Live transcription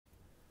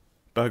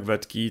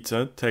Bhagavad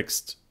Gita,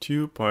 text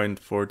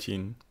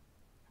 2.14.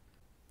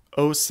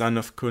 O son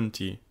of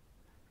Kunti,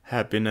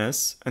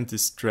 happiness and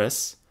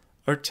distress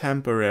are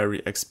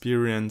temporary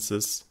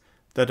experiences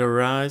that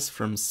arise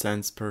from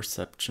sense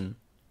perception.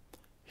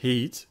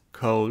 Heat,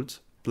 cold,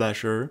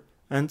 pleasure,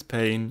 and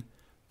pain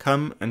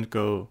come and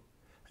go,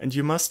 and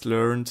you must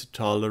learn to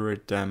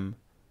tolerate them,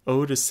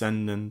 O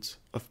descendant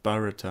of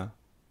Bharata.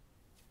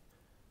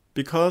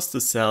 Because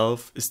the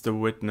self is the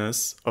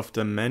witness of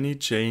the many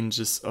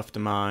changes of the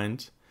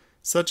mind,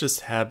 such as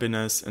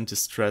happiness and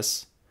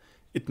distress,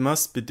 it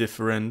must be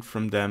different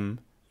from them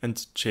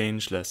and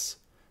changeless,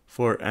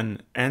 for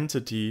an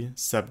entity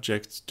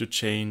subject to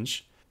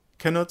change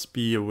cannot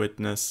be a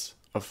witness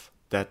of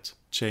that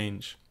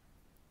change.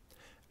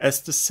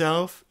 As the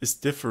self is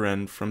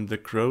different from the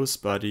gross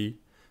body,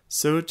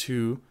 so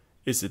too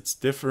is it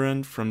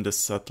different from the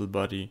subtle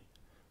body,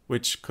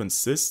 which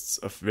consists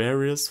of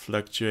various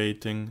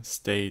fluctuating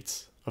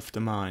states of the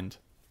mind.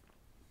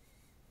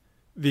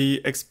 The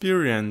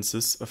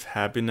experiences of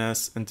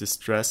happiness and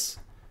distress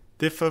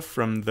differ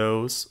from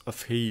those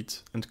of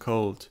heat and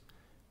cold,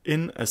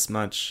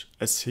 inasmuch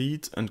as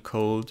heat and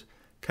cold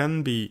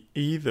can be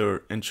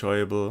either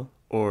enjoyable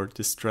or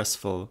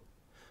distressful,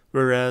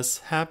 whereas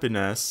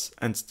happiness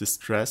and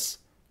distress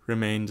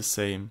remain the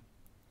same.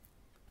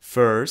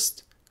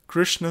 First,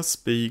 Krischna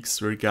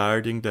speaks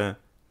regarding the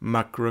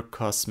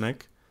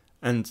macrocosmic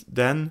and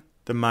then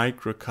the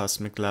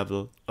microcosmic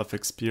level of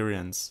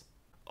experience.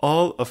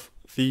 All of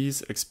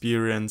these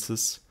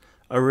experiences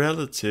are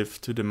relative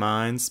to the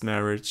mind's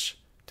marriage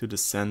to the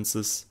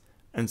senses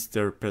and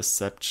their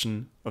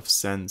perception of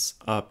sense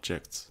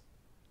objects.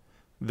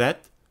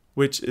 That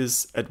which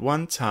is at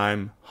one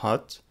time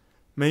hot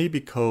may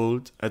be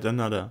cold at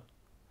another.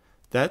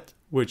 That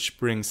which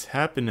brings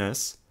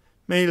happiness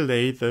may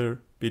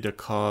later be the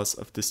cause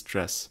of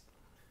distress.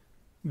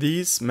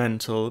 These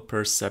mental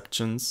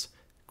perceptions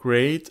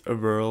create a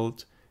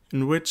world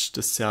in which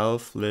the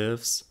self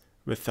lives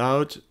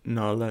without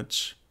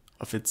knowledge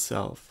of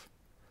itself,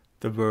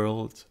 the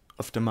world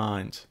of the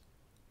mind.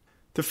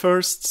 The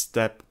first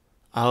step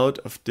out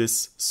of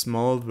this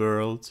small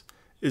world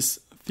is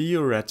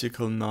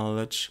theoretical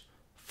knowledge,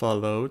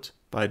 followed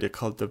by the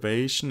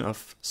cultivation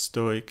of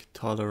stoic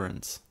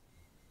tolerance.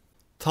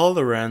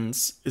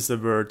 Tolerance is a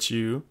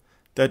virtue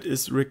that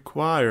is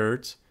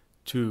required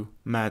to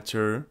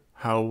matter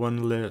how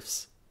one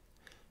lives.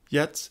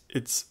 Yet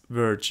its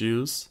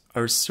virtues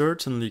are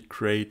certainly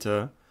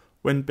greater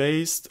when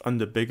based on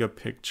the bigger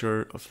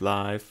picture of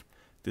life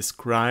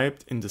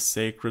described in the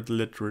sacred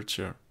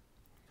literature.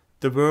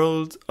 The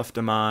world of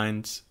the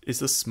mind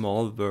is a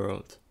small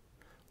world.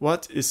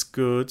 What is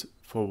good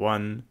for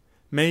one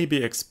may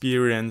be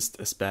experienced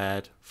as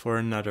bad for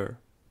another.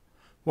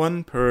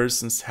 One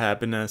person's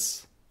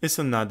happiness is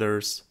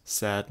another's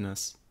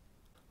sadness.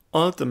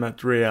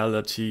 Ultimate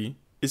reality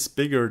is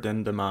bigger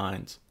than the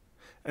mind,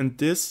 and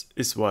this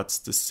is what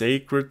the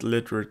sacred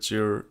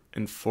literature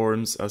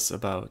informs us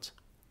about.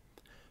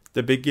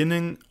 The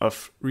beginning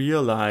of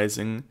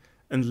realizing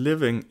and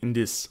living in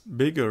this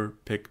bigger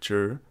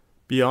picture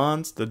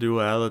beyond the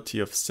duality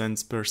of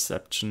sense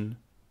perception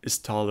is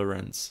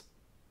tolerance.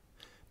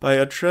 By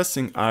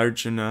addressing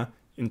Arjuna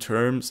in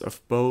terms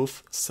of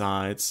both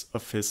sides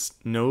of his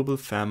noble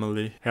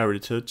family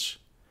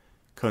heritage,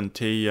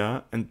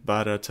 Kaunteya and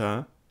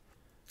Bharata,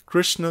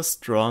 Krischna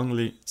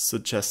strongly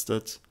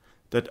suggested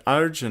that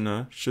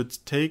Arjuna should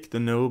take the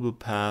noble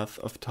path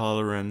of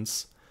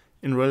tolerance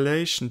in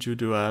relation to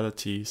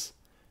dualities,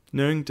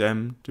 knowing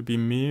them to be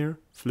mere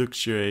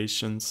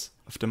fluctuations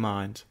of the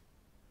mind.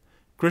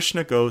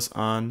 Krischna goes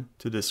on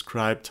to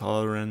describe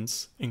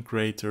tolerance in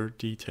greater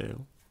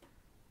detail.